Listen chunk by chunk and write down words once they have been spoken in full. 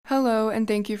and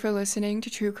thank you for listening to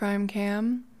True Crime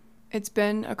Cam. It's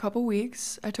been a couple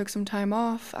weeks. I took some time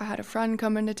off. I had a friend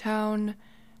come into town.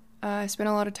 I spent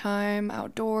a lot of time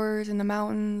outdoors in the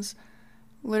mountains,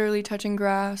 literally touching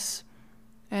grass,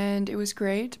 and it was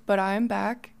great, but I am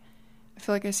back. I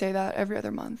feel like I say that every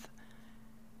other month.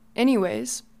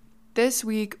 Anyways, this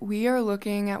week we are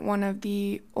looking at one of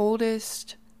the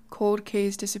oldest cold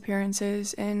case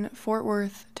disappearances in Fort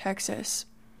Worth, Texas.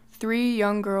 3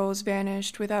 young girls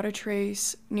vanished without a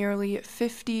trace nearly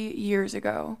 50 years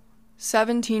ago.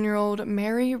 17-year-old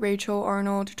Mary Rachel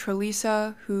Arnold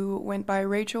Trlica, who went by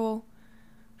Rachel,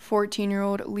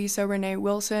 14-year-old Lisa Renee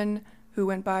Wilson, who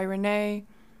went by Renee,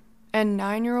 and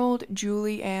 9-year-old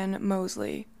Julie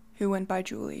Moseley, who went by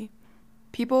Julie.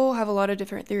 People have a lot of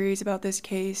different theories about this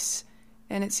case,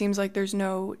 and it seems like there's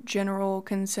no general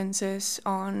consensus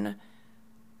on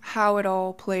how it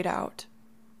all played out.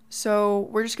 So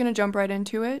we're just going to jump right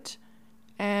into it,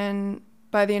 and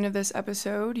by the end of this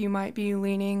episode, you might be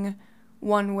leaning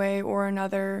one way or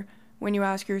another when you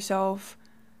ask yourself,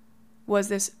 was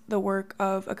this the work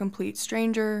of a complete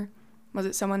stranger? Was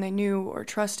it someone they knew or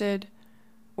trusted?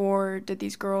 Or did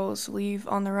these girls leave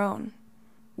on their own?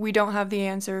 We don't have the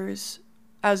answers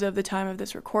as of the time of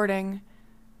this recording,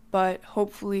 but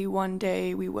hopefully one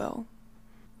day we will.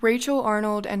 Rachel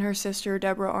Arnold and her sister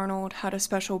Deborah Arnold had a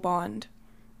special bond.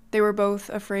 They were both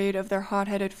afraid of their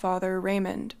hot-headed father,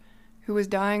 Raymond, who was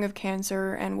dying of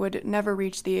cancer and would never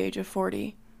reach the age of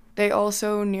 40. They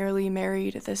also nearly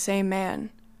married the same man,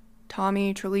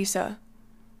 Tommy Trlica.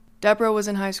 Deborah was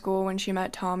in high school when she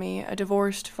met Tommy, a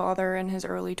divorced father in his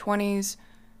early 20s,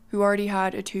 who already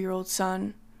had a 2-year-old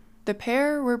son. The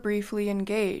pair were briefly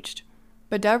engaged,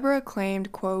 but Deborah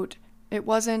claimed, quote, it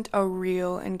wasn't a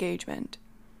real engagement.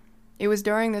 It was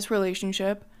during this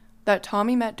relationship that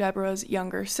Tommy met Deborah's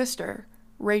younger sister,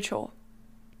 Rachel.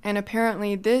 And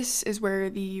apparently this is where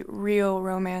the real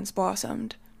romance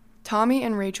blossomed. Tommy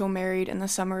and Rachel married in the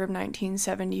summer of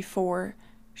 1974,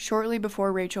 shortly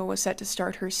before Rachel was set to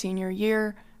start her senior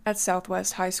year at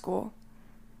Southwest High School.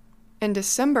 In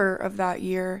December of that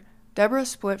year, Deborah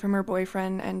split from her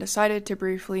boyfriend and decided to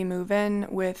briefly move in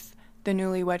with the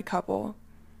newlywed couple.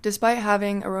 Despite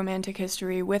having a romantic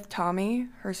history with Tommy,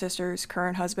 her sister's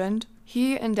current husband,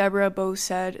 he and Deborah both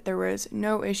said there was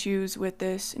no issues with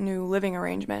this new living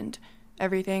arrangement.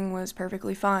 Everything was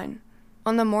perfectly fine.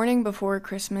 On the morning before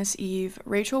Christmas Eve,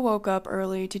 Rachel woke up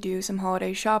early to do some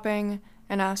holiday shopping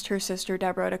and asked her sister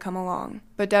Deborah to come along,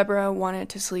 but Deborah wanted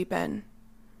to sleep in.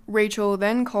 Rachel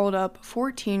then called up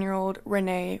 14-year-old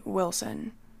Renee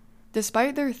Wilson.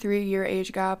 Despite their 3-year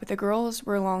age gap, the girls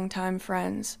were longtime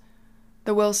friends.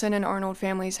 The Wilson and Arnold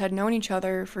families had known each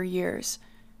other for years,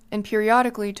 and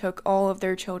periodically took all of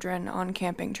their children on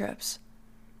camping trips.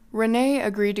 Renee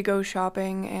agreed to go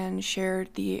shopping and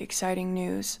shared the exciting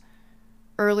news.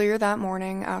 Earlier that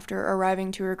morning, after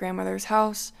arriving to her grandmother's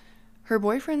house, her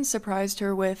boyfriend surprised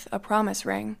her with a promise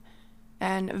ring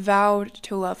and vowed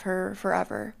to love her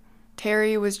forever.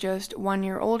 Terry was just 1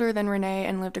 year older than Renee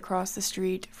and lived across the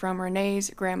street from Renee's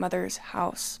grandmother's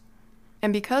house.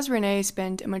 And because Renee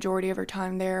spent a majority of her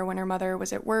time there when her mother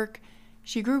was at work,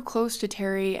 she grew close to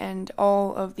Terry and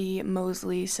all of the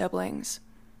Moseley siblings.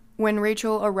 When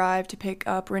Rachel arrived to pick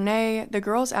up Renee, the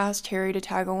girls asked Terry to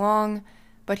tag along,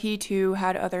 but he too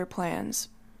had other plans.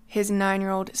 His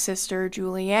 9-year-old sister,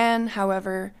 Julie,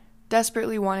 however,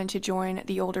 desperately wanted to join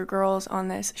the older girls on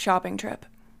this shopping trip,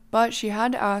 but she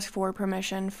had to ask for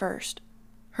permission first.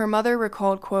 Her mother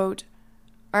recalled, quote,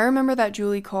 I remember that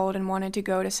Julie called and wanted to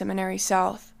go to Seminary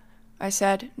South. I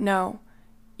said, no,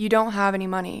 you don't have any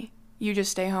money. You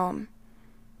just stay home.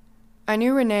 I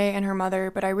knew Renee and her mother,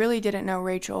 but I really didn't know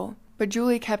Rachel. But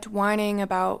Julie kept whining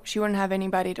about she wouldn't have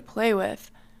anybody to play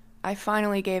with. I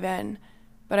finally gave in,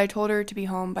 but I told her to be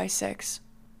home by 6.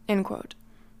 End quote.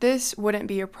 This wouldn't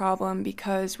be a problem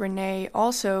because Renee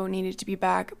also needed to be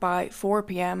back by 4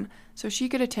 p.m. so she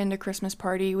could attend a Christmas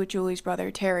party with Julie's brother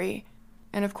Terry.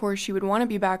 And of course she would want to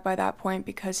be back by that point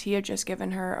because he had just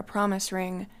given her a promise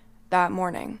ring that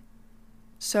morning.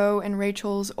 So in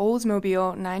Rachel's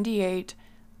Oldsmobile 98,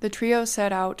 the trio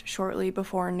set out shortly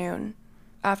before noon.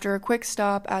 After a quick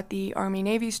stop at the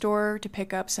Army-Navy store to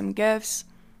pick up some gifts,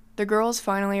 the girls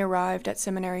finally arrived at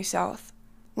Seminary South.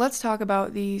 Let's talk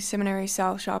about the Seminary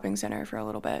South Shopping Center for a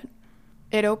little bit.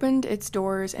 It opened its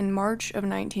doors in March of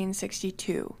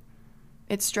 1962.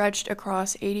 It stretched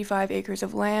across 85 acres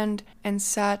of land and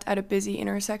sat at a busy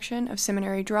intersection of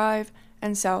Seminary Drive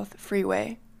and South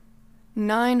Freeway.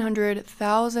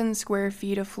 900,000 square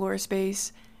feet of floor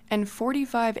space and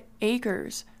 45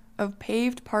 acres of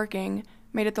paved parking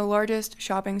made it the largest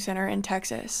shopping center in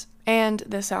Texas and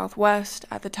the Southwest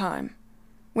at the time.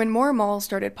 When more malls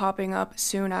started popping up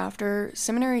soon after,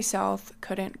 Seminary South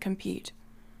couldn't compete.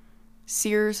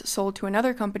 Sears sold to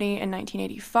another company in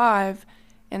 1985,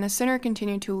 and the center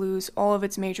continued to lose all of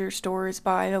its major stores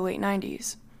by the late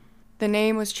 90s. The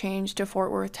name was changed to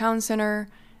Fort Worth Town Center,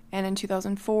 and in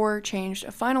 2004 changed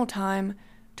a final time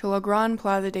to La Grande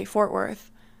Plaza de Fort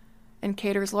Worth, and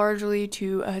caters largely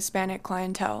to a Hispanic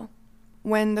clientele.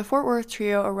 When the Fort Worth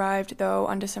trio arrived, though,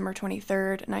 on December 23,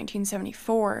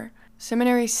 1974,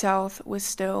 Seminary South was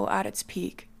still at its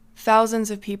peak. Thousands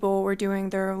of people were doing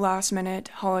their last-minute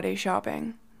holiday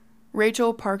shopping.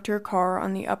 Rachel parked her car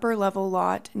on the upper-level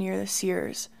lot near the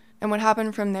Sears, and what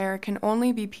happened from there can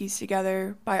only be pieced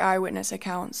together by eyewitness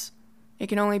accounts. It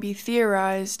can only be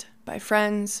theorized by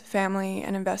friends, family,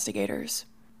 and investigators.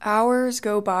 Hours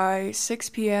go by, 6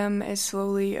 p.m. is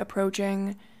slowly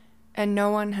approaching, and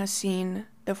no one has seen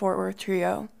the Fort Worth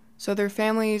trio, so their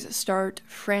families start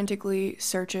frantically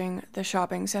searching the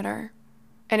shopping center.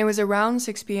 And it was around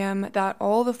 6 p.m. that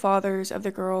all the fathers of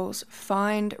the girls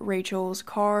find Rachel's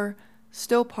car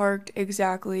still parked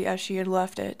exactly as she had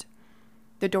left it.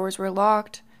 The doors were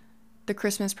locked. The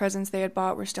Christmas presents they had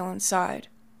bought were still inside.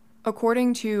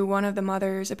 According to one of the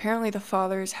mothers, apparently the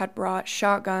fathers had brought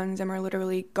shotguns and were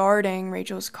literally guarding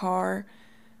Rachel's car,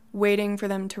 waiting for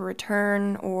them to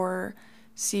return or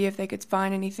see if they could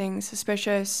find anything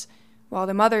suspicious, while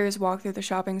the mothers walked through the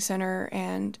shopping center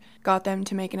and got them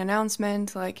to make an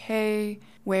announcement like, hey,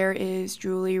 where is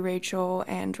Julie, Rachel,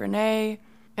 and Renee?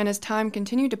 And as time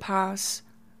continued to pass,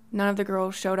 none of the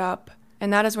girls showed up,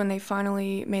 and that is when they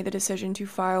finally made the decision to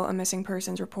file a missing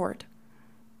persons report.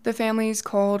 The families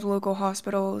called local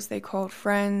hospitals, they called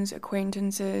friends,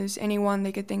 acquaintances, anyone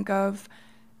they could think of,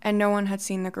 and no one had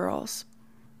seen the girls.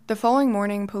 The following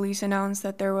morning, police announced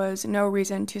that there was no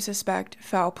reason to suspect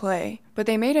foul play, but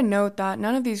they made a note that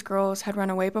none of these girls had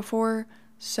run away before,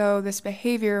 so this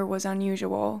behavior was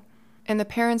unusual, and the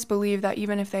parents believed that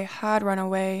even if they had run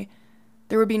away,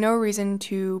 there would be no reason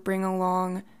to bring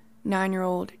along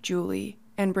 9-year-old Julie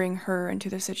and bring her into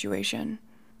the situation.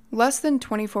 Less than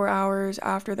 24 hours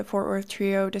after the Fort Worth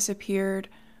trio disappeared,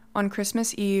 on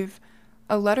Christmas Eve,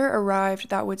 a letter arrived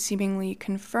that would seemingly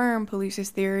confirm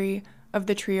police's theory of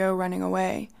the trio running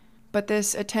away, but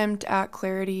this attempt at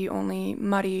clarity only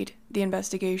muddied the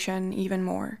investigation even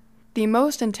more. The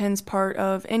most intense part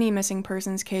of any missing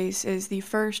persons case is the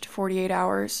first 48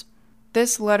 hours.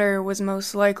 This letter was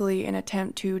most likely an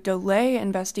attempt to delay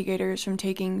investigators from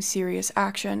taking serious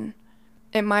action.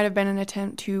 It might have been an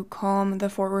attempt to calm the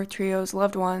Fort Worth trio's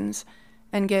loved ones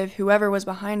and give whoever was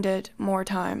behind it more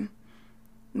time.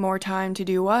 More time to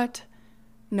do what?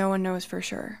 No one knows for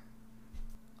sure.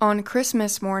 On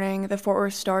Christmas morning, the Fort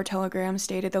Worth Star-Telegram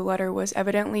stated the letter was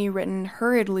evidently written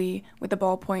hurriedly with a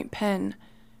ballpoint pen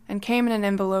and came in an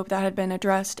envelope that had been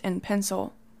addressed in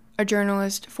pencil. A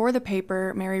journalist for the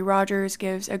paper, Mary Rogers,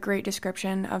 gives a great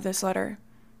description of this letter.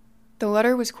 The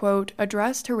letter was, quote,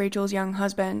 addressed to Rachel's young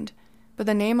husband, but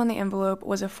the name on the envelope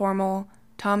was a formal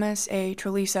Thomas A.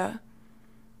 Trlica,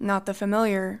 not the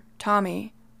familiar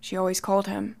Tommy she always called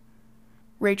him.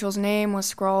 Rachel's name was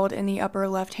scrawled in the upper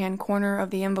left-hand corner of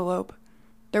the envelope.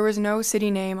 There was no city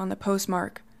name on the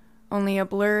postmark, only a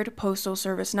blurred postal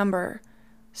service number,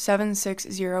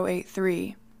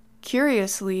 76083.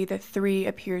 Curiously, the 3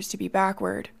 appears to be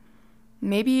backward.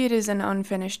 Maybe it is an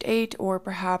unfinished 8, or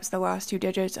perhaps the last 2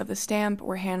 digits of the stamp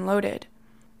were hand-loaded,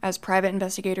 as private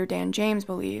investigator Dan James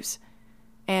believes,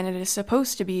 and it is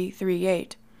supposed to be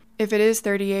 38. If it is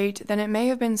 38, then it may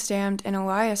have been stamped in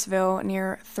Eliasville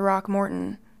near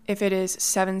Throckmorton. If it is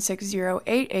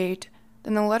 76088,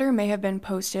 then the letter may have been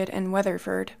posted in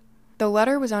Weatherford. The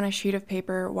letter was on a sheet of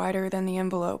paper wider than the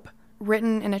envelope.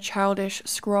 Written in a childish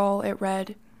scrawl, it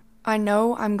read, I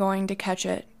know I'm going to catch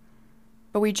it,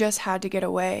 but we just had to get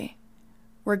away.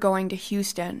 We're going to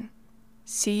Houston.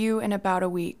 See you in about a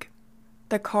week.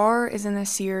 The car is in the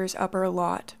Sears upper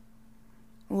lot.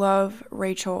 Love,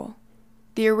 Rachel.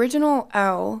 The original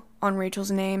L on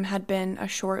Rachel's name had been a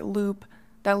short loop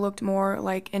that looked more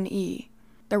like an E.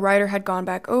 The writer had gone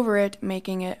back over it,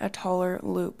 making it a taller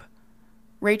loop.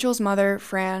 Rachel's mother,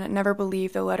 Fran, never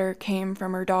believed the letter came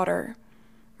from her daughter.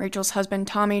 Rachel's husband,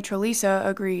 Tommy Trlica,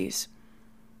 agrees.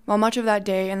 While much of that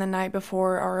day and the night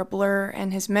before are a blur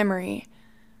in his memory,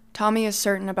 Tommy is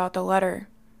certain about the letter.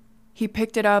 He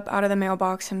picked it up out of the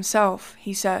mailbox himself,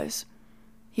 he says.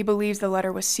 He believes the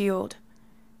letter was sealed.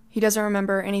 He doesn't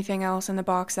remember anything else in the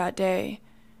box that day.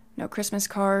 No Christmas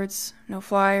cards, no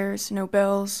flyers, no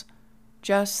bills,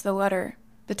 just the letter.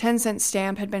 The 10-cent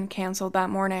stamp had been canceled that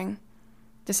morning,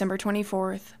 December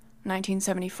 24th,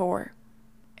 1974.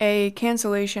 A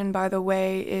cancellation, by the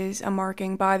way, is a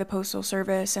marking by the Postal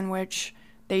Service in which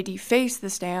they deface the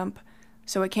stamp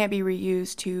so it can't be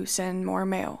reused to send more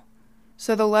mail.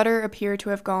 So the letter appeared to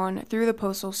have gone through the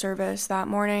Postal Service that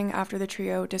morning after the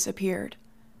trio disappeared.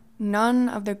 None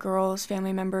of the girls'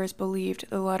 family members believed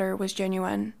the letter was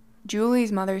genuine.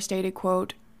 Julie's mother stated,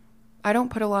 quote, "I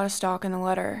don't put a lot of stock in the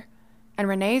letter." And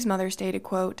Renee's mother stated,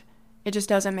 quote, "It just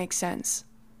doesn't make sense."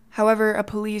 However, a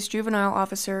police juvenile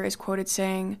officer is quoted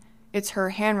saying, "It's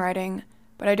her handwriting,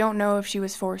 but I don't know if she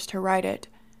was forced to write it.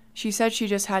 She said she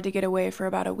just had to get away for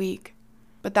about a week."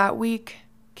 But that week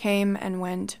came and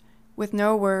went, with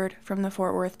no word from the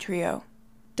Fort Worth trio.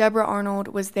 Deborah Arnold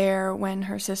was there when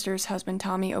her sister's husband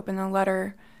Tommy opened the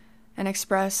letter and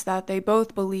expressed that they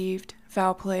both believed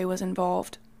foul play was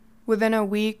involved. Within a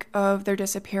week of their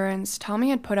disappearance, Tommy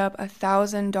had put up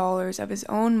 $1,000 of his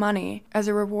own money as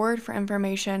a reward for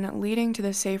information leading to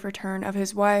the safe return of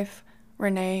his wife,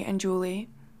 Renee and Julie.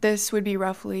 This would be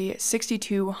roughly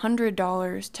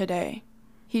 $6,200 today.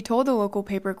 He told the local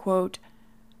paper, quote,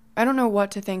 "I don't know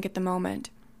what to think at the moment,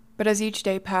 but as each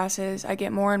day passes, I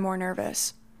get more and more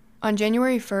nervous." On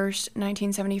January 1st,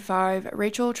 1975,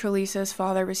 Rachel Trlica's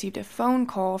father received a phone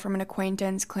call from an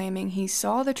acquaintance claiming he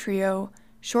saw the trio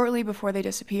shortly before they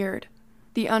disappeared.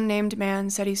 The unnamed man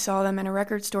said he saw them in a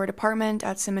record store department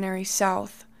at Seminary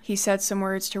South. He said some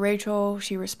words to Rachel,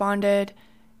 she responded,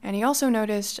 and he also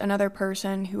noticed another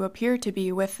person who appeared to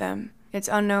be with them. It's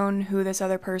unknown who this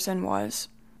other person was.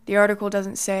 The article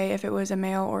doesn't say if it was a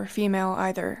male or female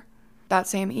either. That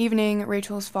same evening,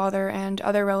 Rachel's father and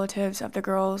other relatives of the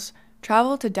girls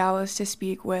traveled to Dallas to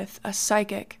speak with a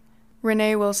psychic.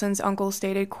 Renee Wilson's uncle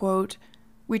stated, quote,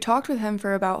 "We talked with him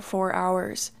for about 4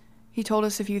 hours. He told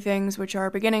us a few things which are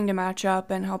beginning to match up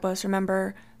and help us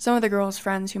remember some of the girls'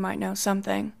 friends who might know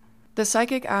something." The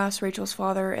psychic asked Rachel's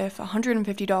father if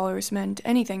 $150 meant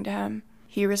anything to him.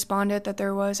 He responded that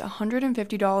there was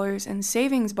 $150 in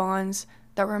savings bonds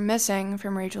that were missing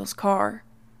from Rachel's car.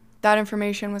 That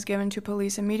information was given to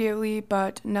police immediately,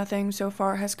 but nothing so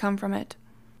far has come from it.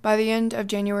 By the end of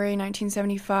January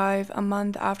 1975, a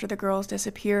month after the girls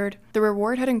disappeared, the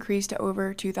reward had increased to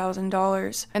over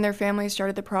 $2,000, and their families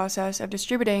started the process of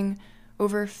distributing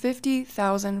over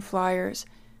 50,000 flyers,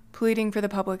 pleading for the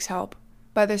public's help.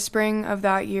 By the spring of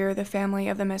that year, the family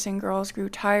of the missing girls grew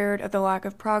tired of the lack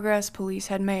of progress police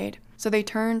had made, so they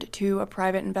turned to a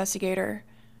private investigator,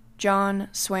 John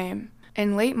Swaim.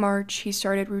 In late March, he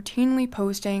started routinely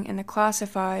posting in the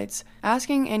classifieds,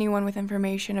 asking anyone with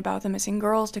information about the missing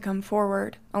girls to come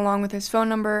forward, along with his phone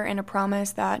number and a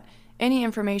promise that any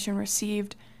information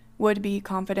received would be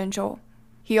confidential.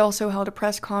 He also held a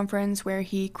press conference where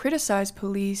he criticized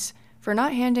police for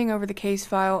not handing over the case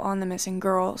file on the missing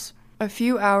girls. A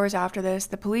few hours after this,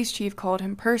 the police chief called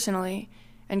him personally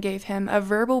and gave him a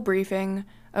verbal briefing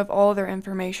of all their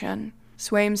information.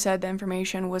 Swaim said the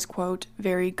information was, quote,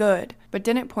 "very good," but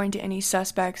didn't point to any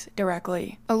suspects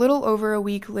directly. A little over a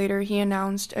week later, he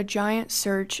announced a giant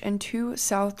search in 2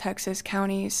 South Texas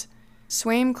counties.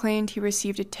 Swaim claimed he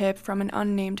received a tip from an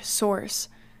unnamed source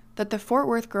that the Fort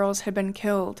Worth girls had been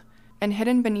killed and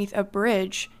hidden beneath a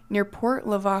bridge near Port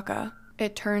Lavaca.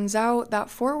 It turns out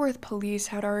that Fort Worth police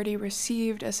had already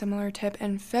received a similar tip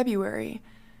in February,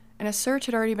 and a search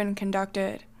had already been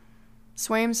conducted.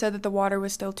 Swaim said that the water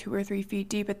was still 2 or 3 feet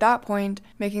deep at that point,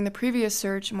 making the previous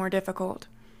search more difficult.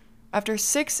 After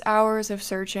 6 hours of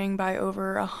searching by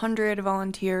over 100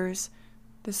 volunteers,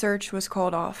 the search was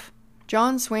called off.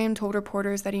 John Swaim told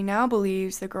reporters that he now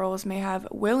believes the girls may have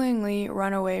willingly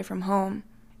run away from home.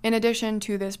 In addition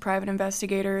to this private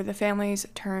investigator, the families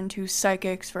turned to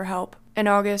psychics for help. In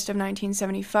August of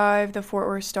 1975, the Fort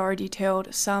Worth Star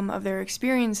detailed some of their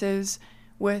experiences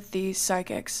with these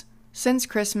psychics. Since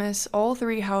Christmas, all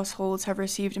 3 households have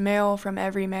received mail from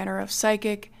every manner of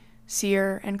psychic,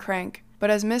 seer, and crank. But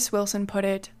as Miss Wilson put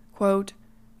it, quote,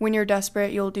 "When you're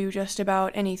desperate, you'll do just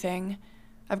about anything.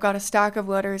 I've got a stack of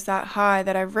letters that high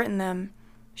that I've written them,"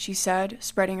 she said,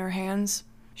 spreading her hands.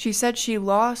 She said she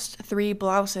lost 3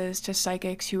 blouses to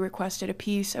psychics who requested a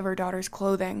piece of her daughter's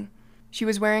clothing. She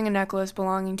was wearing a necklace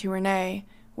belonging to Renee,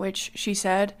 which, she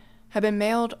said, had been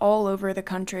mailed all over the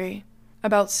country.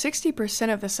 About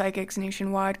 60% of the psychics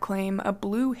nationwide claim a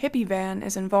blue hippie van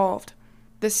is involved.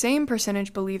 The same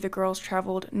percentage believe the girls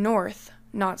traveled north,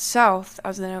 not south,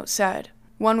 as the note said.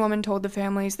 One woman told the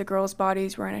families the girls'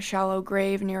 bodies were in a shallow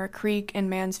grave near a creek in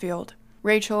Mansfield.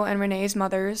 Rachel and Renee's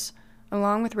mothers,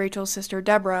 along with Rachel's sister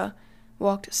Deborah,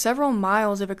 walked several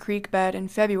miles of a creek bed in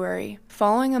February,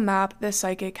 following a map the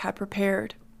psychic had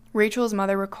prepared. Rachel's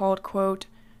mother recalled, quote,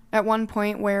 "At one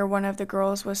point where one of the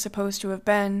girls was supposed to have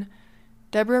been,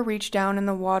 Deborah reached down in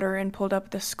the water and pulled up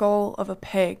the skull of a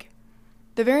pig.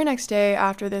 The very next day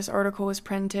after this article was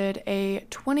printed, a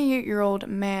 28-year-old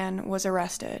man was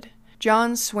arrested.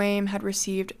 John Swaim had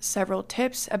received several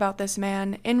tips about this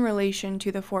man in relation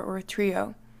to the Fort Worth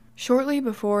trio. Shortly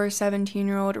before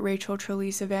 17-year-old Rachel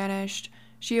Trlica vanished,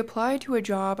 she applied to a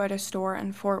job at a store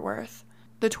in Fort Worth.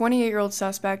 The 28-year-old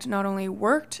suspect not only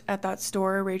worked at that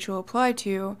store Rachel applied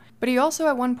to, but he also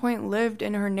at one point lived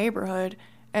in her neighborhood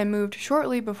and moved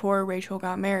shortly before Rachel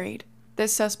got married.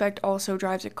 This suspect also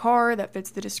drives a car that fits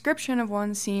the description of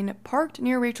one seen parked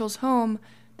near Rachel's home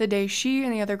the day she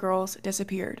and the other girls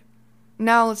disappeared.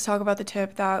 Now let's talk about the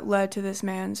tip that led to this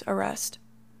man's arrest.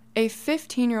 A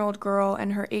 15-year-old girl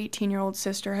and her 18-year-old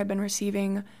sister had been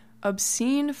receiving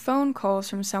obscene phone calls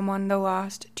from someone the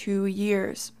last 2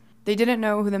 years. They didn't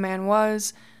know who the man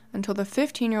was until the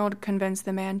 15-year-old convinced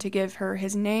the man to give her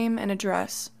his name and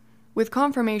address. With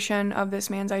confirmation of this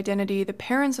man's identity, the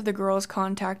parents of the girls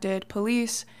contacted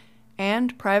police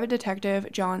and private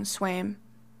detective John Swaim.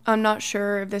 I'm not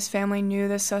sure if this family knew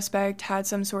this suspect had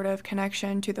some sort of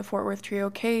connection to the Fort Worth trio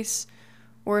case,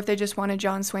 or if they just wanted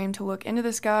John Swaim to look into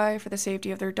this guy for the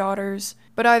safety of their daughters,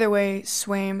 but either way,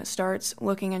 Swaim starts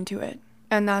looking into it.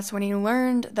 And that's when he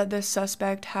learned that this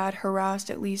suspect had harassed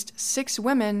at least 6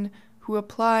 women who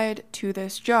applied to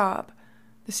this job,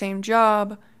 the same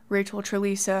job Rachel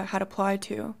Trlica had applied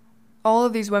to. All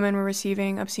of these women were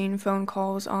receiving obscene phone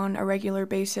calls on a regular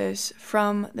basis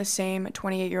from the same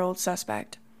 28-year-old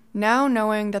suspect. Now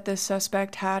knowing that this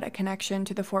suspect had a connection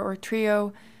to the Fort Worth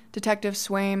trio, Detective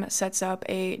Swaim sets up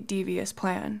a devious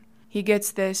plan. He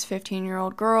gets this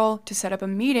 15-year-old girl to set up a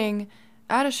meeting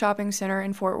at a shopping center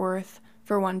in Fort Worth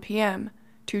for 1 p.m.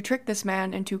 to trick this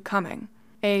man into coming.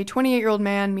 A 28-year-old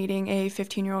man meeting a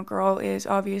 15-year-old girl is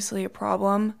obviously a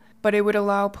problem, but it would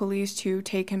allow police to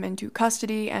take him into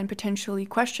custody and potentially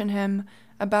question him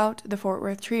about the Fort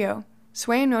Worth trio.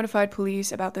 Swaim notified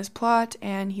police about this plot,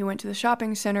 and he went to the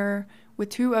shopping center with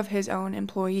 2 of his own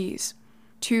employees.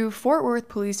 2 Fort Worth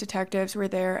police detectives were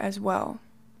there as well.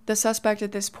 The suspect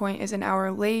at this point is an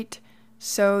hour late,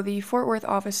 so the Fort Worth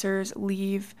officers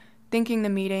leave, thinking the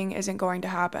meeting isn't going to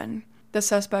happen. The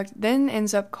suspect then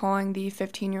ends up calling the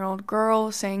 15-year-old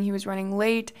girl, saying he was running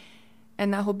late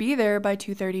and that he'll be there by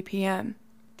 2:30 p.m.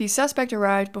 The suspect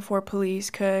arrived before police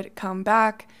could come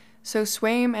back, so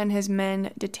Swaim and his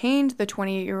men detained the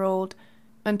 28-year-old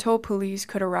until police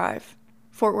could arrive.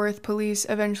 Fort Worth police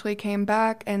eventually came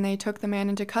back and they took the man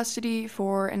into custody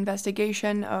for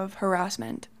investigation of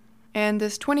harassment. And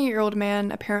this 28-year-old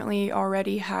man apparently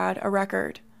already had a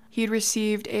record. He'd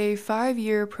received a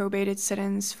 5-year probated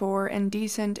sentence for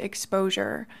indecent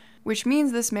exposure, which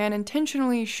means this man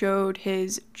intentionally showed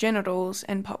his genitals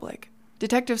in public.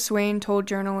 Detective Swaim told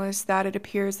journalists that it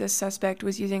appears this suspect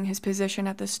was using his position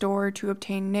at the store to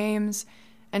obtain names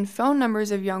and phone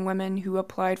numbers of young women who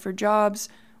applied for jobs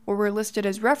or were listed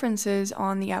as references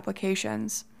on the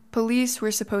applications. Police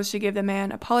were supposed to give the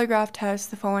man a polygraph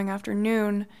test the following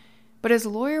afternoon, but his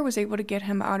lawyer was able to get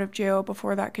him out of jail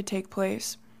before that could take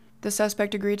place. The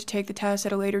suspect agreed to take the test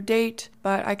at a later date,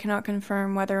 but I cannot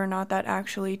confirm whether or not that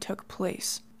actually took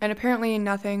place. And apparently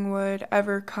nothing would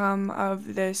ever come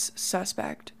of this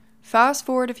suspect. Fast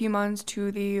forward a few months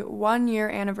to the 1-year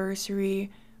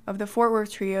anniversary of the Fort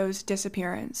Worth trio's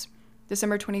disappearance,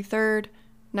 December 23rd,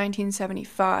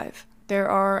 1975. There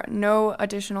are no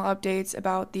additional updates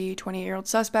about the 28-year-old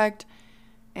suspect,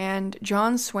 and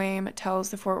John Swaim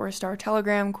tells the Fort Worth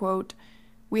Star-Telegram, quote,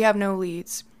 "We have no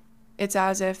leads. It's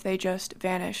as if they just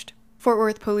vanished." Fort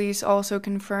Worth police also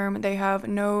confirm they have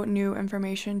no new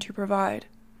information to provide.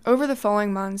 Over the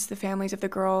following months, the families of the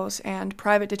girls and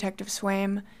Private Detective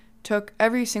Swaim took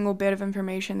every single bit of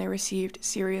information they received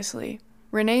seriously.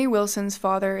 Renee Wilson's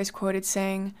father is quoted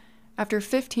saying, "After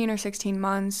 15 or 16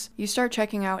 months, you start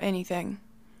checking out anything."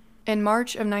 In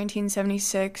March of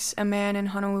 1976, a man in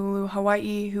Honolulu,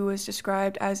 Hawaii, who was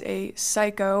described as a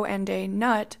psycho and a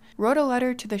nut, wrote a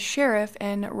letter to the sheriff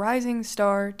in Rising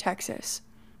Star, Texas.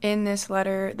 In this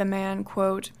letter, the man,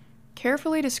 quote,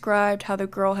 carefully described how the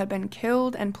girl had been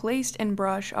killed and placed in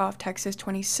brush off Texas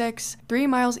 26, 3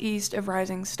 miles east of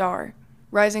Rising Star.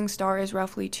 Rising Star is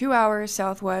roughly 2 hours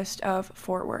southwest of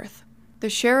Fort Worth. The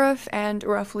sheriff and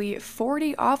roughly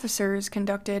 40 officers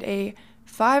conducted a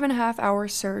 5.5-hour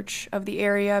search of the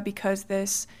area because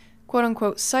this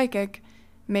quote-unquote psychic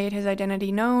made his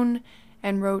identity known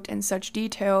and wrote in such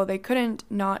detail they couldn't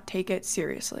not take it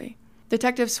seriously.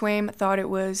 Detective Swaim thought it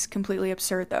was completely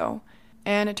absurd though,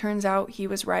 and it turns out he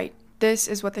was right. This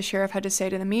is what the sheriff had to say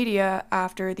to the media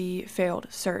after the failed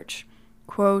search.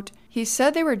 Quote, "He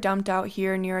said they were dumped out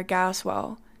here near a gas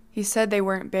well. He said they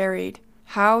weren't buried.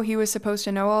 How he was supposed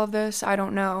to know all of this, I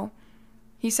don't know.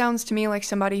 He sounds to me like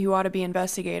somebody who ought to be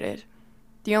investigated.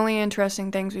 The only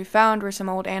interesting things we found were some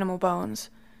old animal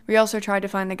bones. We also tried to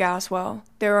find the gas well.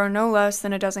 There are no less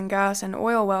than a dozen gas and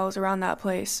oil wells around that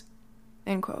place."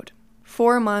 End quote.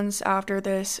 4 months after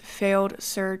this failed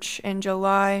search in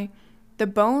July, the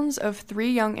bones of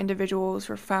 3 young individuals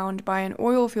were found by an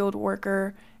oil field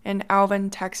worker in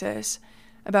Alvin, Texas,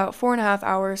 about 4.5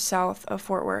 hours south of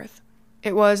Fort Worth.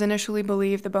 It was initially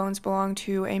believed the bones belonged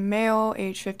to a male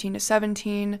aged 15 to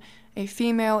 17, a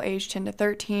female aged 10 to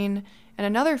 13, and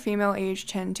another female aged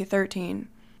 10 to 13.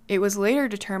 It was later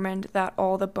determined that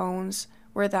all the bones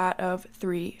were that of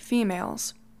 3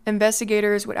 females.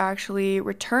 Investigators would actually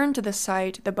return to the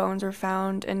site the bones were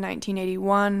found in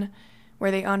 1981, where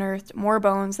they unearthed more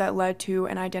bones that led to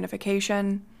an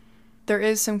identification. There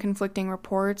is some conflicting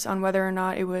reports on whether or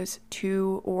not it was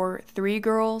 2 or 3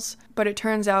 girls, but it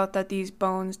turns out that these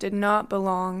bones did not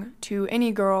belong to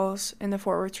any girls in the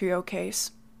Fort Worth Trio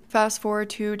case. Fast forward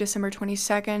to December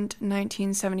 22nd,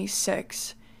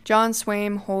 1976. John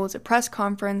Swaim holds a press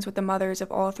conference with the mothers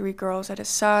of all 3 girls at his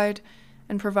side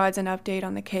and provides an update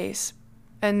on the case.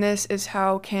 And this is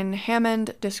how Ken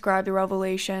Hammond described the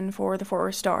revelation for the Fort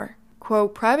Worth Star.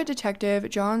 Quote, "Private Detective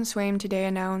John Swaim today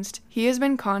announced he has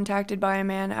been contacted by a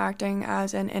man acting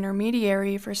as an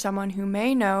intermediary for someone who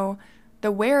may know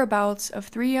the whereabouts of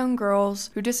 3 young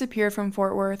girls who disappeared from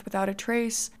Fort Worth without a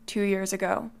trace 2 years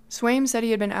ago. Swaim said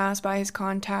he had been asked by his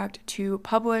contact to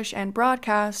publish and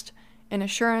broadcast an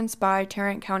assurance by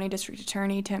Tarrant County District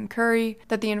Attorney Tim Curry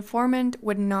that the informant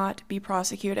would not be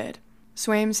prosecuted.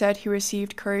 Swaim said he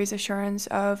received Curry's assurance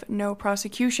of no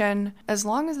prosecution as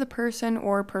long as the person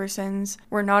or persons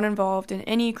were not involved in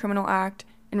any criminal act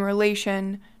in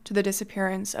relation to the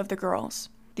disappearance of the girls.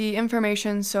 The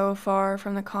information so far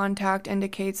from the contact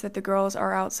indicates that the girls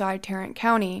are outside Tarrant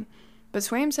County, but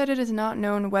Swaim said it is not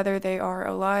known whether they are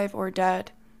alive or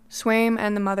dead. Swaim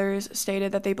and the mothers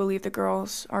stated that they believe the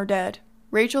girls are dead.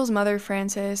 Rachel's mother,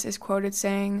 Frances, is quoted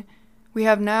saying, "We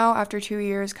have now, after 2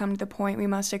 years, come to the point we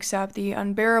must accept the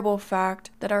unbearable fact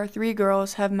that our 3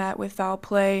 girls have met with foul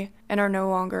play and are no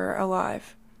longer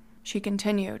alive." She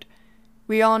continued,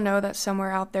 "We all know that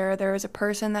somewhere out there is a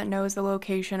person that knows the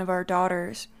location of our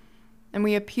daughters, and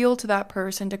we appeal to that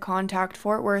person to contact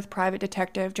Fort Worth Private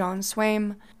Detective John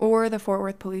Swaim or the Fort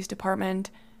Worth Police Department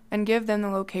and give them the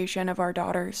location of our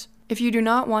daughters. If you do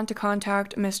not want to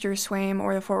contact Mr. Swaim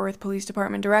or the Fort Worth Police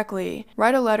Department directly,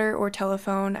 write a letter or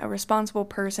telephone a responsible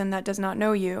person that does not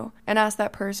know you and ask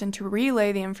that person to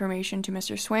relay the information to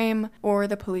Mr. Swaim or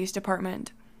the police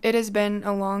department. It has been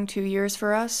a long 2 years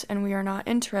for us, and we are not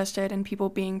interested in people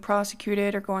being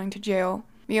prosecuted or going to jail.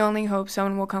 We only hope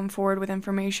someone will come forward with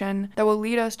information that will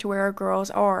lead us to where our girls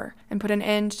are and put an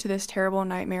end to this terrible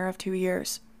nightmare of 2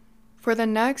 years." For the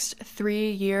next 3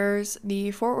 years,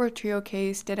 the Fort Worth Trio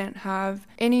case didn't have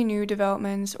any new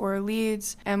developments or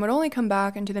leads and would only come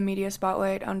back into the media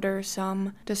spotlight under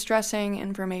some distressing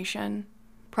information.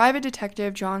 Private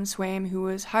Detective John Swaim, who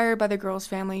was hired by the girls'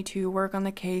 family to work on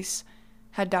the case,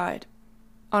 had died.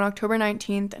 On October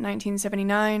 19th,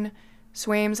 1979,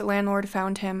 Swaim's landlord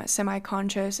found him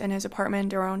semi-conscious in his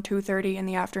apartment around 2:30 in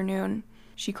the afternoon.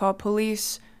 She called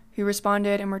police, who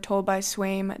responded and were told by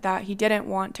Swaim that he didn't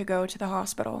want to go to the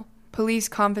hospital. Police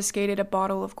confiscated a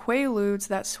bottle of Quaaludes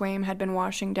that Swaim had been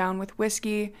washing down with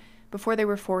whiskey before they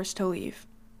were forced to leave.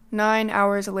 9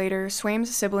 hours later,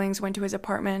 Swaim's siblings went to his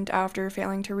apartment after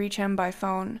failing to reach him by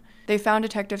phone. They found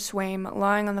Detective Swaim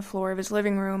lying on the floor of his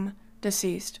living room,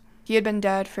 deceased. He had been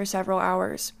dead for several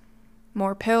hours.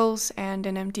 More pills and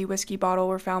an empty whiskey bottle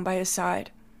were found by his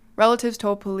side. Relatives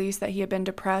told police that he had been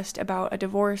depressed about a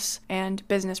divorce and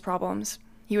business problems.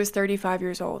 He was 35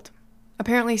 years old.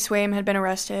 Apparently, Swaim had been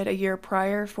arrested a year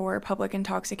prior for public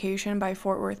intoxication by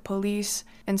Fort Worth police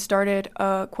and started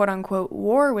a quote-unquote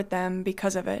war with them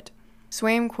because of it.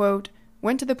 Swaim, quote,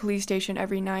 went to the police station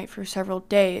every night for several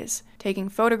days, taking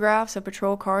photographs of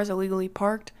patrol cars illegally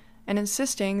parked and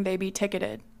insisting they be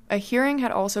ticketed. A hearing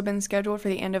had also been scheduled for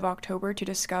the end of October to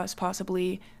discuss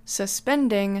possibly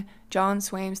suspending John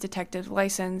Swaim's detective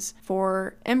license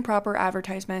for improper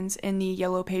advertisements in the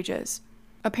Yellow Pages.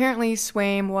 Apparently,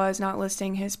 Swaim was not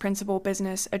listing his principal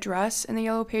business address in the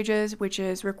Yellow Pages, which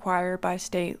is required by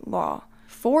state law.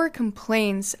 4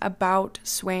 complaints about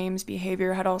Swaim's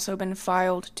behavior had also been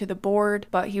filed to the board,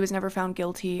 but he was never found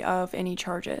guilty of any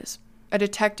charges. A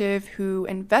detective who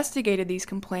investigated these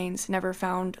complaints never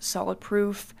found solid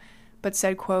proof, but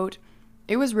said, quote,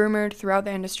 "It was rumored throughout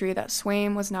the industry that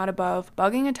Swaim was not above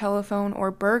bugging a telephone or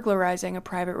burglarizing a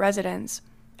private residence."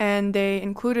 And they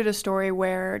included a story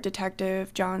where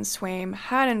Detective John Swaim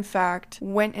had in fact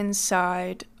went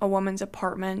inside a woman's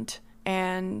apartment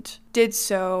and did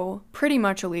so pretty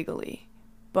much illegally,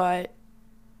 but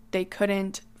they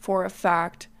couldn't, for a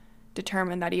fact,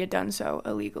 determine that he had done so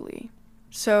illegally.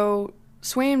 So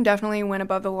Swaim definitely went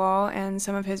above the law, and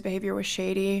some of his behavior was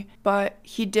shady, but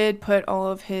he did put all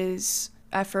of his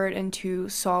effort into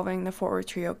solving the Fort Worth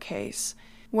Trio case.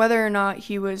 Whether or not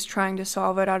he was trying to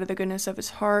solve it out of the goodness of his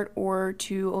heart or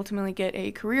to ultimately get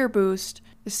a career boost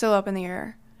is still up in the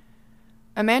air.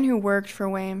 A man who worked for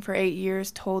Wayne for 8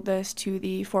 years told this to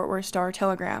the Fort Worth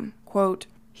Star-Telegram, quote,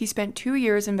 "He spent 2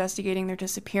 years investigating their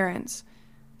disappearance,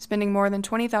 spending more than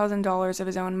 $20,000 of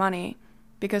his own money,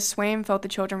 because Swaim felt the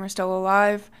children were still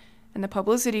alive, and the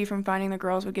publicity from finding the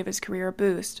girls would give his career a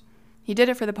boost. He did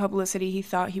it for the publicity he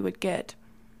thought he would get.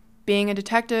 Being a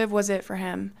detective was it for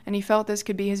him, and he felt this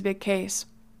could be his big case."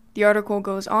 The article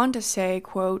goes on to say,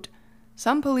 quote,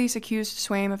 "Some police accused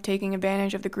Swaim of taking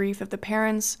advantage of the grief of the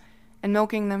parents and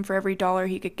milking them for every dollar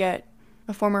he could get.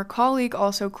 A former colleague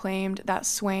also claimed that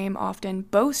Swaim often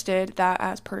boasted that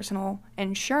as personal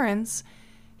insurance,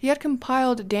 he had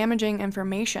compiled damaging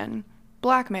information,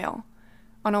 blackmail,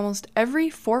 on almost every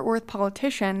Fort Worth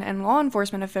politician and law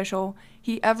enforcement official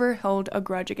he ever held a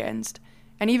grudge against,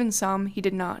 and even some he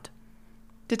did not.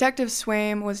 Detective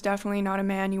Swaim was definitely not a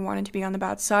man you wanted to be on the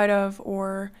bad side of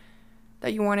or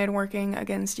that you wanted working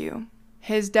against you.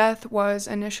 His death was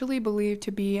initially believed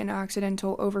to be an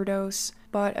accidental overdose,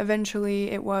 but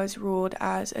eventually it was ruled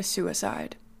as a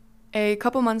suicide. A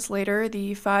couple months later,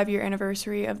 the 5-year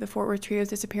anniversary of the Fort Worth Trio's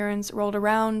disappearance rolled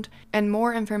around, and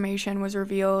more information was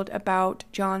revealed about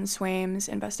John Swaim's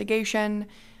investigation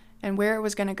and where it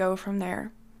was going to go from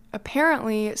there.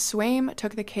 Apparently, Swaim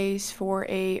took the case for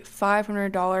a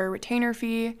 $500 retainer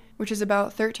fee, which is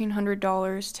about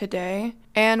 $1,300 today,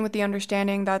 and with the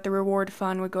understanding that the reward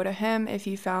fund would go to him if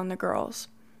he found the girls.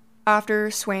 After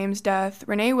Swaim's death,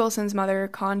 Renee Wilson's mother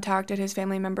contacted his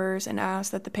family members and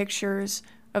asked that the pictures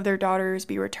of their daughters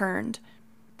be returned.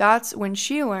 That's when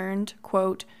she learned,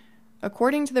 quote,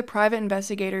 "According to the private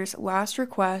investigator's last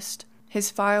request,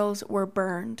 his files were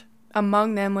burned.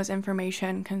 Among them was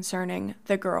information concerning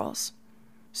the girls."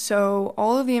 So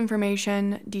all of the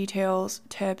information, details,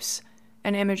 tips,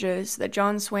 and images that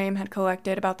John Swaim had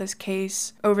collected about this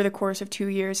case over the course of 2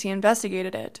 years he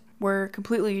investigated it were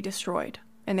completely destroyed,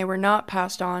 and they were not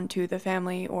passed on to the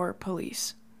family or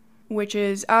police, which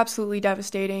is absolutely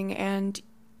devastating and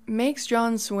makes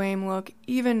John Swaim look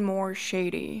even more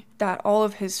shady that all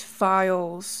of his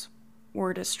files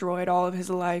were destroyed, all of his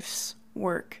life's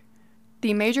work.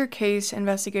 The major case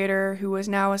investigator who was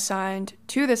now assigned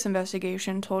to this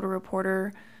investigation told a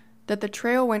reporter that the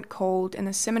trail went cold in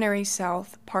the Seminary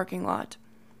South parking lot.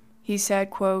 He said,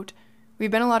 quote,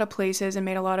 "We've been a lot of places and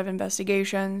made a lot of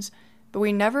investigations, but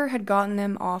we never had gotten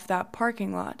them off that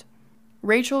parking lot.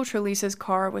 Rachel Trlica's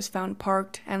car was found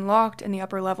parked and locked in the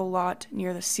upper level lot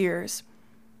near the Sears.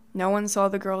 No one saw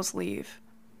the girls leave.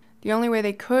 The only way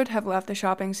they could have left the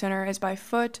shopping center is by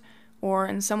foot or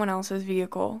in someone else's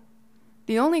vehicle.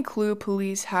 The only clue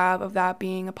police have of that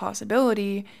being a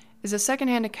possibility is a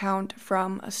secondhand account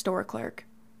from a store clerk.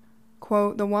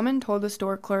 Quote, the woman told the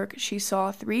store clerk she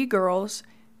saw 3 girls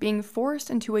being forced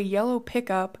into a yellow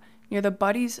pickup near the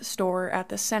Buddy's store at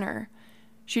the center.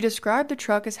 She described the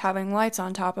truck as having lights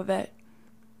on top of it."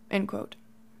 End quote.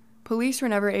 Police were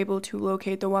never able to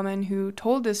locate the woman who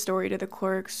told this story to the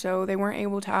clerk, so they weren't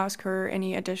able to ask her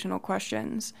any additional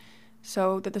questions.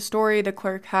 So that the story the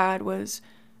clerk had was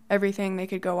everything they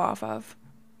could go off of,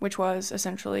 which was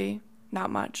essentially not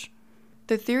much.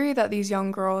 The theory that these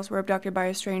young girls were abducted by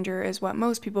a stranger is what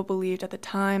most people believed at the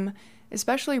time,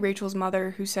 especially Rachel's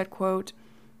mother, who said, quote,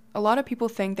 "A lot of people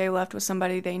think they left with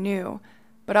somebody they knew,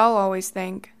 but I'll always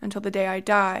think, until the day I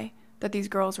die, that these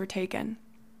girls were taken."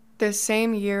 This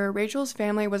same year, Rachel's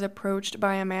family was approached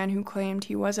by a man who claimed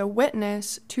he was a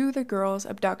witness to the girls'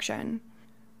 abduction.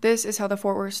 This is how the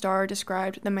Fort Worth Star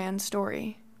described the man's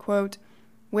story. Quote,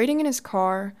 "Waiting in his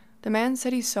car, the man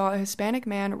said he saw a Hispanic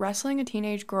man wrestling a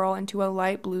teenage girl into a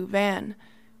light blue van.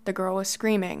 The girl was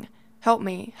screaming, 'Help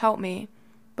me, help me.'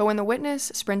 But when the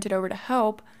witness sprinted over to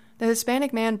help, the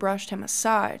Hispanic man brushed him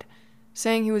aside,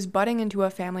 saying he was butting into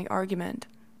a family argument.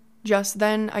 Just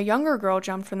then, a younger girl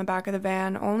jumped from the back of the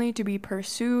van, only to be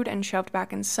pursued and shoved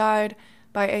back inside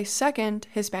by a second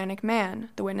Hispanic man,"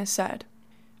 the witness said.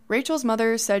 Rachel's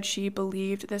mother said she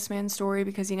believed this man's story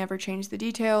because he never changed the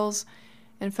details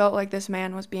and felt like this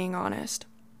man was being honest.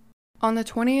 On the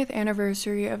 20th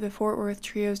anniversary of the Fort Worth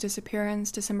Trio's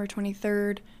disappearance, December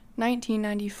 23rd,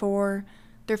 1994,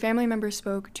 their family members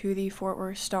spoke to the Fort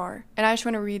Worth Star. And I just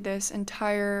want to read this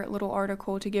entire little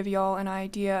article to give y'all an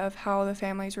idea of how the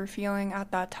families were feeling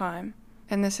at that time.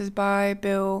 And this is by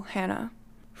Bill Hanna.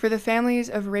 For the families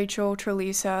of Rachel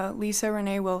Trlica, Lisa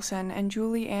Renee Wilson, and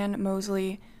Julie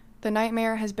Moseley, the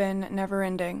nightmare has been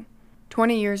never-ending.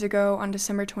 20 years ago, on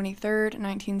December 23,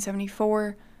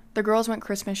 1974, the girls went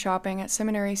Christmas shopping at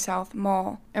Seminary South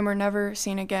Mall and were never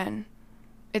seen again.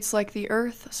 "It's like the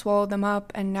earth swallowed them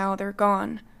up and now they're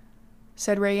gone,"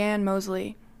 said Renee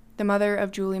Moseley, the mother of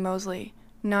Julie Moseley,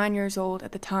 9 years old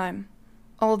at the time.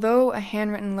 Although a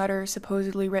handwritten letter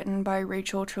supposedly written by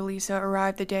Rachel Trlica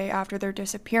arrived the day after their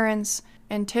disappearance,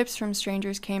 and tips from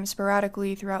strangers came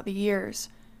sporadically throughout the years,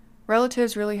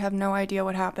 relatives really have no idea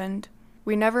what happened.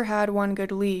 "We never had one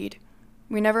good lead.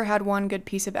 We never had one good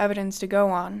piece of evidence to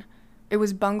go on. It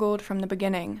was bungled from the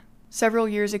beginning. Several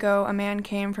years ago, a man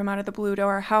came from out of the blue to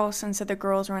our house and said the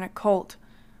girls were in a cult.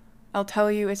 I'll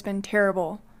tell you, it's been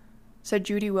terrible," said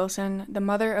Julie Wilson, the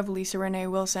mother of Lisa Renee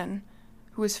Wilson,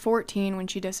 who was 14 when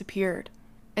she disappeared.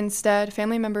 Instead,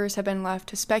 family members have been left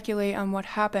to speculate on what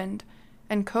happened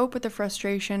and cope with the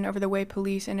frustration over the way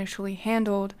police initially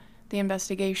handled the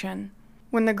investigation.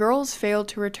 When the girls failed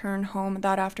to return home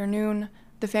that afternoon,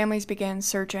 the families began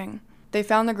searching. They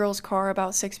found the girls' car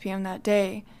about 6 p.m. that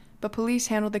day, but police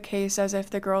handled the case as if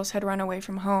the girls had run away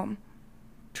from home.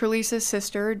 Trlica's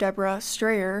sister, Deborah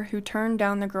Strayer, who turned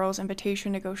down the girls'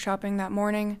 invitation to go shopping that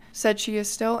morning, said she is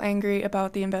still angry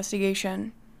about the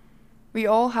investigation. "We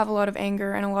all have a lot of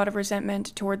anger and a lot of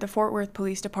resentment toward the Fort Worth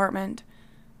Police Department.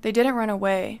 They didn't run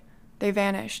away. They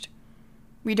vanished.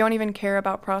 We don't even care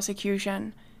about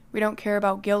prosecution. We don't care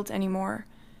about guilt anymore.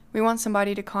 We want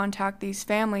somebody to contact these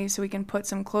families so we can put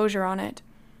some closure on it.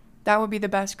 That would be the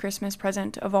best Christmas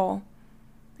present of all."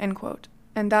 End quote.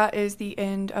 And that is the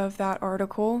end of that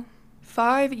article.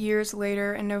 5 years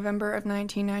later, in November of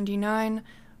 1999,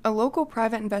 a local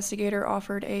private investigator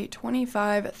offered a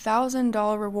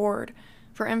 $25,000 reward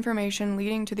for information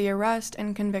leading to the arrest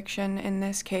and conviction in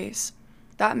this case.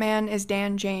 That man is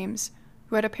Dan James,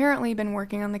 who had apparently been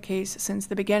working on the case since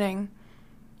the beginning.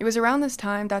 It was around this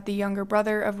time that the younger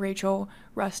brother of Rachel,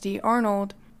 Rusty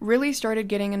Arnold, really started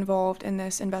getting involved in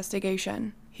this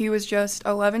investigation. He was just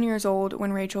 11 years old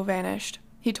when Rachel vanished.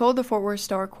 He told the Fort Worth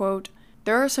Star, quote,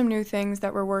 "There are some new things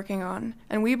that we're working on,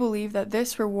 and we believe that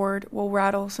this reward will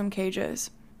rattle some cages.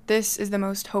 This is the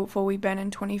most hopeful we've been in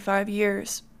 25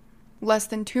 years. Less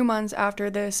than 2 months after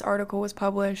this article was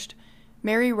published,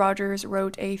 Mary Rogers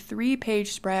wrote a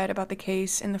 3-page spread about the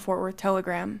case in the Fort Worth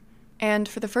Telegram. And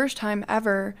for the first time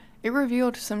ever, it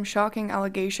revealed some shocking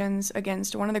allegations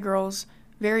against one of the girls'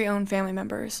 very own family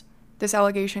members. This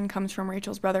allegation comes from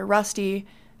Rachel's brother, Rusty,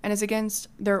 and is against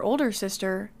their older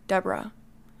sister, Deborah.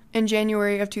 In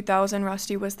January of 2000,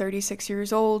 Rusty was 36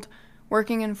 years old,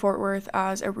 working in Fort Worth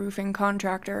as a roofing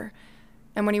contractor,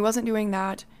 and when he wasn't doing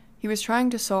that, he was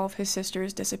trying to solve his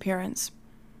sister's disappearance.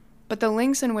 But the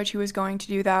lengths in which he was going to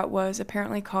do that was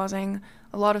apparently causing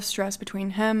a lot of stress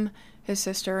between him, his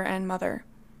sister, and mother.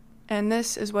 And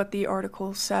this is what the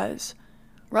article says.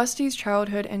 Rusty's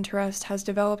childhood interest has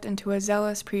developed into a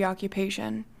zealous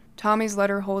preoccupation. Tommy's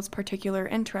letter holds particular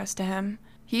interest to him.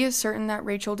 He is certain that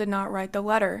Rachel did not write the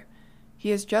letter. He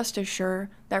is just as sure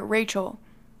that Rachel,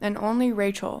 and only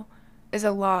Rachel, is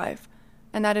alive,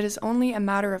 and that it is only a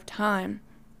matter of time,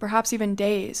 perhaps even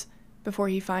days, before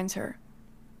he finds her.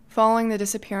 Following the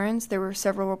disappearance, there were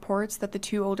several reports that the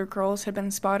 2 older girls had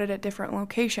been spotted at different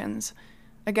locations: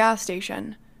 a gas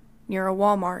station, near a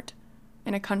Walmart,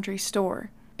 in a country store.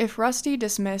 If Rusty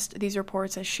dismissed these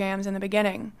reports as shams in the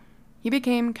beginning, he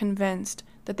became convinced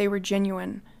that they were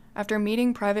genuine after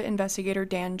meeting private investigator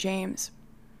Dan James.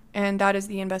 And that is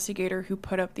the investigator who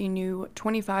put up the new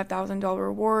 $25,000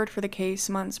 reward for the case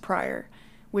months prior,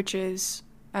 which is,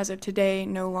 as of today,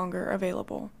 no longer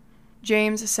available.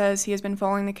 James says he has been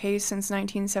following the case since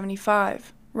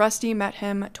 1975. Rusty met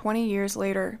him 20 years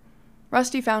later.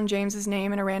 Rusty found James's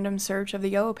name in a random search of the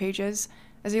Yellow Pages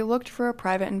as he looked for a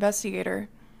private investigator.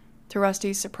 To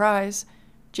Rusty's surprise,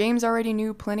 James already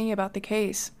knew plenty about the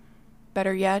case.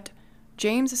 Better yet,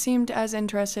 James seemed as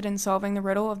interested in solving the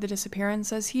riddle of the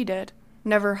disappearance as he did.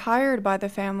 Never hired by the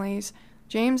families,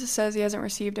 James says he hasn't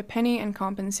received a penny in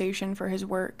compensation for his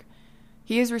work.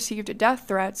 He has received death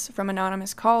threats from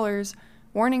anonymous callers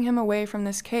warning him away from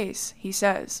this case, he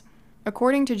says.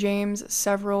 According to James,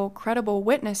 several credible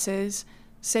witnesses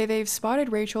say they've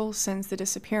spotted Rachel since the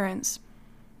disappearance.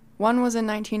 One was in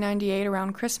 1998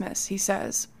 around Christmas, he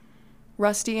says.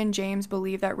 Rusty and James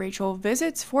believe that Rachel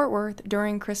visits Fort Worth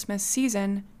during Christmas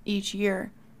season each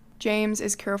year. James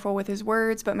is careful with his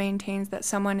words, but maintains that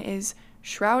someone is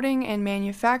shrouding and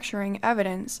manufacturing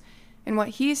evidence in what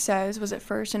he says was at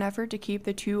first an effort to keep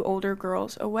the 2 older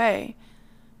girls away.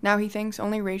 Now he thinks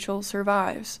only Rachel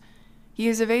survives. He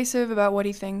is evasive about what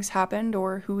he thinks happened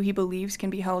or who he believes can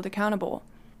be held accountable.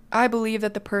 I believe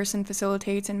that the person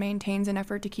facilitates and maintains an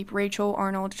effort to keep Rachel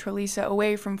Arnold Trlica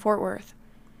away from Fort Worth.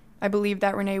 I believe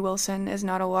that Renee Wilson is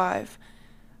not alive.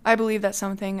 I believe that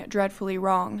something dreadfully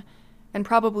wrong, and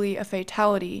probably a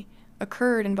fatality,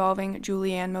 occurred involving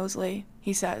Julie Moseley,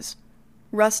 he says.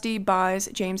 Rusty buys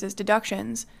James's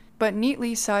deductions, but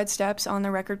neatly sidesteps on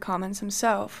the record comments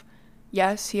himself.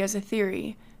 Yes, he has a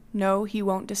theory. No, he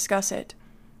won't discuss it,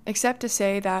 except to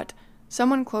say that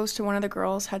someone close to one of the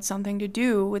girls had something to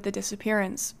do with the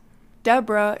disappearance.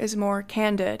 Deborah is more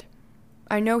candid.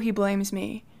 I know he blames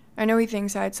me. I know he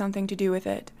thinks I had something to do with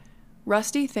it.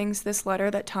 Rusty thinks this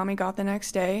letter that Tommy got the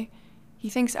next day, he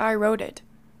thinks I wrote it.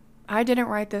 I didn't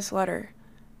write this letter.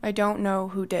 I don't know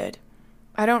who did.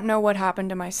 I don't know what happened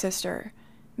to my sister.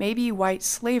 Maybe white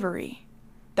slavery.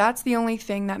 That's the only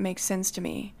thing that makes sense to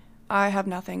me. I have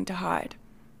nothing to hide.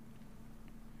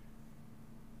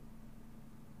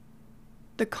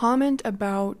 The comment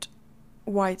about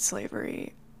white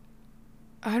slavery,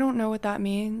 I don't know what that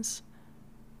means.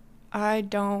 I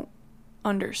don't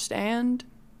understand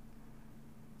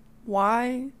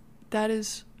why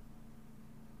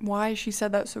she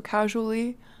said that so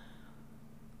casually.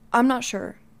 I'm not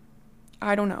sure.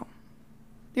 I don't know.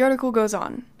 The article goes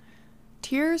on.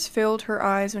 Tears filled her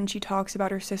eyes when she talks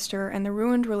about her sister and the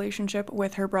ruined relationship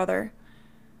with her brother.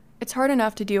 It's hard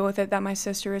enough to deal with it that my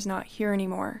sister is not here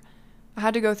anymore. I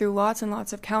had to go through lots and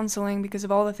lots of counseling because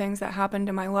of all the things that happened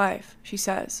in my life, she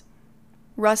says.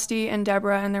 Rusty and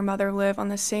Deborah and their mother live on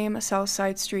the same South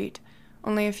Side street,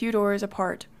 only a few doors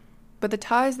apart, but the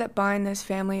ties that bind this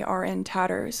family are in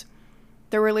tatters.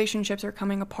 Their relationships are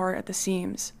coming apart at the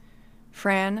seams.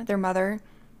 Fran, their mother,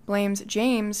 blames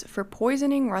James for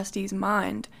poisoning Rusty's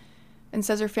mind and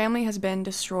says her family has been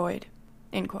destroyed,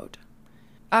 end quote.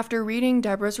 After reading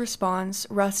Deborah's response,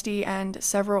 Rusty and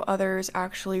several others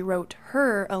actually wrote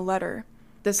her a letter.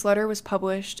 This letter was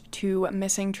published to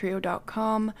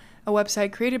missingtrio.com, a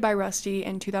website created by Rusty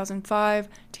in 2005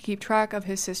 to keep track of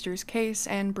his sister's case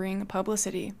and bring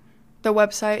publicity. The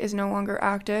website is no longer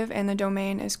active and the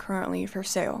domain is currently for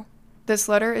sale. This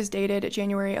letter is dated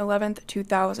January 11th,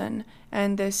 2000,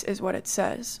 and this is what it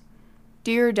says.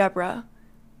 Dear Deborah,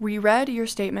 we read your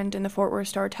statement in the Fort Worth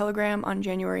Star-Telegram on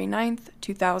January 9th,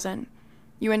 2000.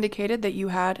 You indicated that you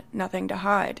had nothing to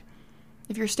hide.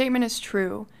 If your statement is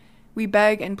true, we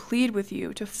beg and plead with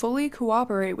you to fully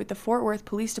cooperate with the Fort Worth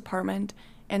Police Department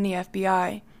and the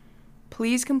FBI.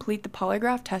 Please complete the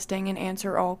polygraph testing and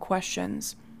answer all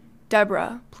questions.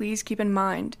 Deborah, please keep in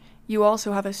mind, you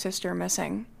also have a sister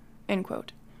missing. End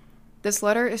quote. This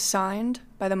letter is signed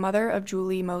by the mother of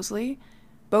Julie Moseley,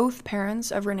 both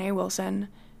parents of Renee Wilson,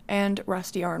 and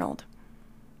Rusty Arnold.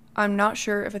 I'm not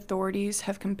sure if authorities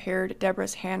have compared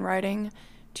Deborah's handwriting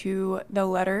to the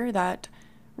letter that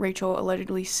Rachel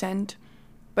allegedly sent,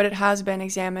 but it has been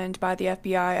examined by the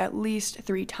FBI at least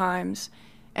 3 times,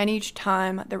 and each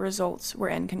time the results were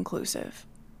inconclusive.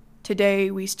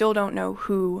 Today, we still don't know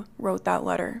who wrote that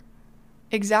letter.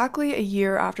 Exactly a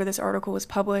year after this article was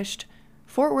published,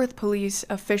 Fort Worth police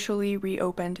officially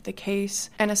reopened the case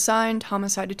and assigned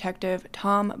homicide detective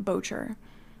Tom Bocher.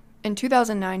 In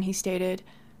 2009, he stated,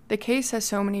 "The case has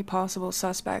so many possible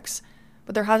suspects,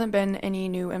 but there hasn't been any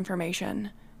new information.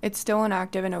 It's still an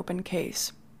active and open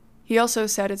case." He also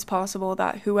said it's possible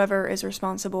that whoever is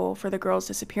responsible for the girl's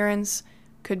disappearance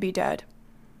could be dead.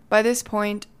 By this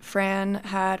point, Fran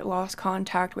had lost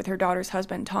contact with her daughter's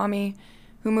husband, Tommy,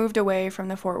 who moved away from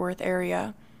the Fort Worth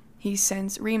area. He's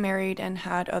since remarried and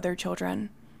had other children.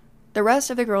 The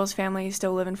rest of the girl's family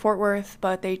still live in Fort Worth,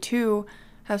 but they too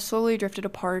have slowly drifted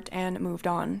apart and moved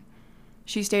on.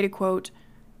 She stated, quote,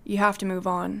 "You have to move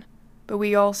on, but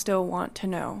we all still want to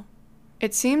know."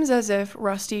 It seems as if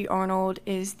Rusty Arnold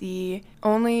is the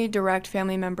only direct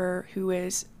family member who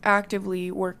is actively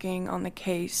working on the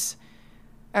case,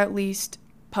 at least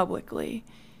publicly.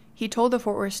 He told the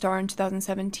Fort Worth Star in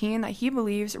 2017 that he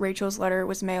believes Rachel's letter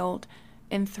was mailed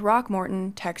in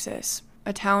Throckmorton, Texas,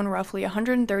 a town roughly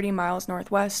 130 miles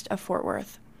northwest of Fort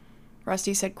Worth.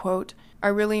 Rusty said, quote, "I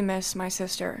really miss my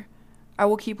sister. I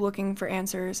will keep looking for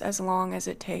answers as long as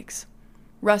it takes."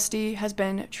 Rusty has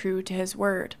been true to his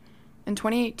word. In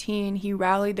 2018, he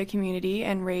rallied the community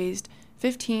and raised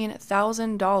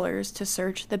 $15,000 to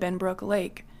search the Benbrook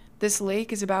Lake. This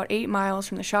lake is about 8 miles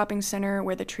from the shopping center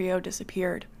where the trio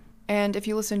disappeared. And if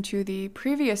you listen to the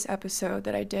previous episode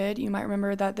that I did, you might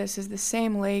remember that this is the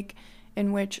same lake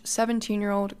in which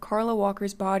 17-year-old Carla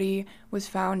Walker's body was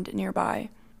found nearby.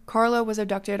 Carla was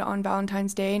abducted on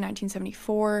Valentine's Day,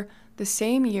 1974, the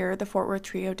same year the Fort Worth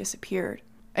trio disappeared.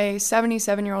 A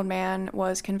 77-year-old man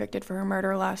was convicted for her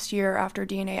murder last year after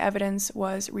DNA evidence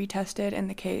was retested in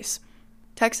the case.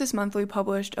 Texas Monthly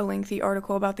published a lengthy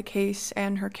article about the case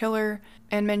and her killer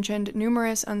and mentioned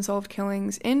numerous unsolved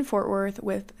killings in Fort Worth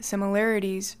with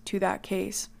similarities to that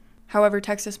case. However,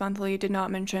 Texas Monthly did not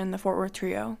mention the Fort Worth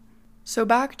trio. So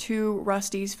back to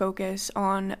Rusty's focus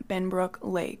on Benbrook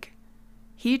Lake.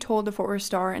 He told the Fort Worth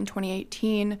Star in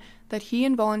 2018 that he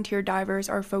and volunteer divers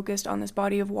are focused on this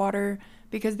body of water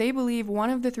because they believe one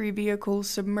of the 3 vehicles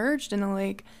submerged in the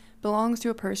lake belongs to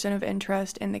a person of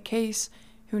interest in the case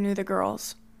who knew the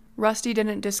girls. Rusty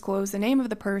didn't disclose the name of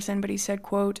the person, but he said,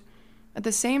 quote, "At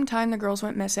the same time the girls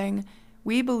went missing,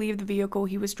 we believe the vehicle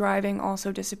he was driving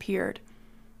also disappeared.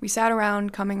 We sat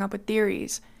around coming up with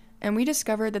theories, and we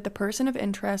discovered that the person of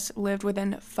interest lived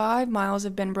within 5 miles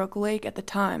of Benbrook Lake at the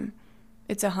time.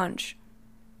 It's a hunch."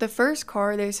 The first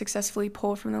car they successfully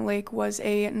pulled from the lake was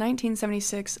a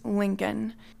 1976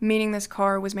 Lincoln, meaning this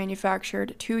car was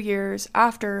manufactured 2 years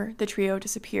after the trio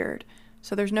disappeared,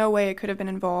 so there's no way it could have been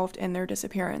involved in their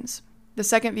disappearance. The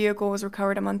second vehicle was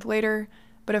recovered a month later,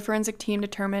 but a forensic team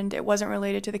determined it wasn't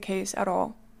related to the case at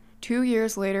all. 2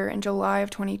 years later, in July of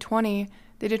 2020,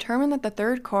 they determined that the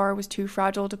third car was too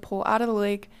fragile to pull out of the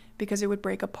lake because it would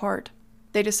break apart.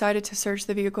 They decided to search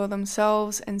the vehicle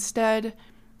themselves instead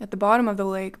at the bottom of the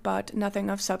lake, but nothing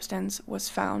of substance was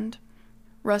found.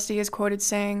 Rusty is quoted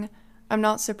saying, "I'm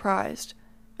not surprised.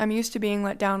 I'm used to being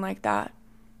let down like that.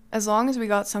 As long as we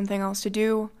got something else to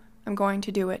do, I'm going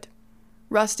to do it."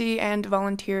 Rusty and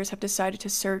volunteers have decided to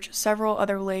search several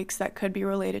other lakes that could be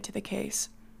related to the case.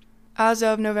 As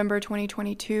of November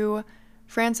 2022,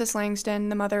 Frances Langston,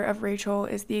 the mother of Rachel,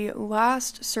 is the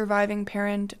last surviving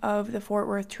parent of the Fort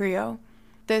Worth trio.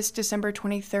 This December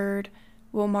 23rd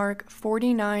will mark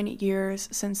 49 years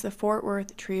since the Fort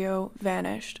Worth trio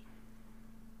vanished.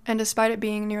 And despite it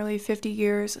being nearly 50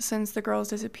 years since the girls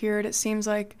disappeared, it seems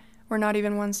like we're not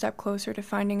even one step closer to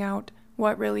finding out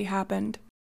what really happened.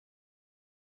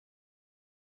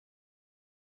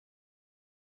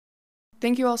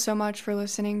 Thank you all so much for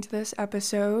listening to this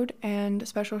episode, and a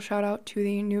special shout out to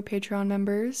the new Patreon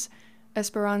members,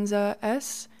 Esperanza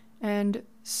S. and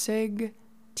Sig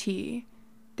T.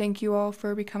 Thank you all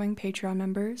for becoming Patreon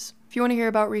members. If you want to hear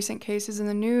about recent cases in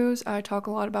the news, I talk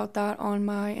a lot about that on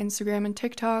my Instagram and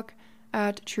TikTok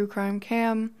at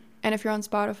TrueCrimeCam. And if you're on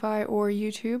Spotify or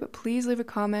YouTube, please leave a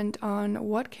comment on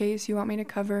what case you want me to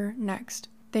cover next.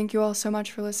 Thank you all so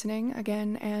much for listening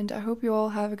again, and I hope you all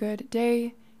have a good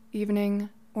day, evening,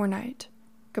 or night.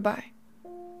 Goodbye.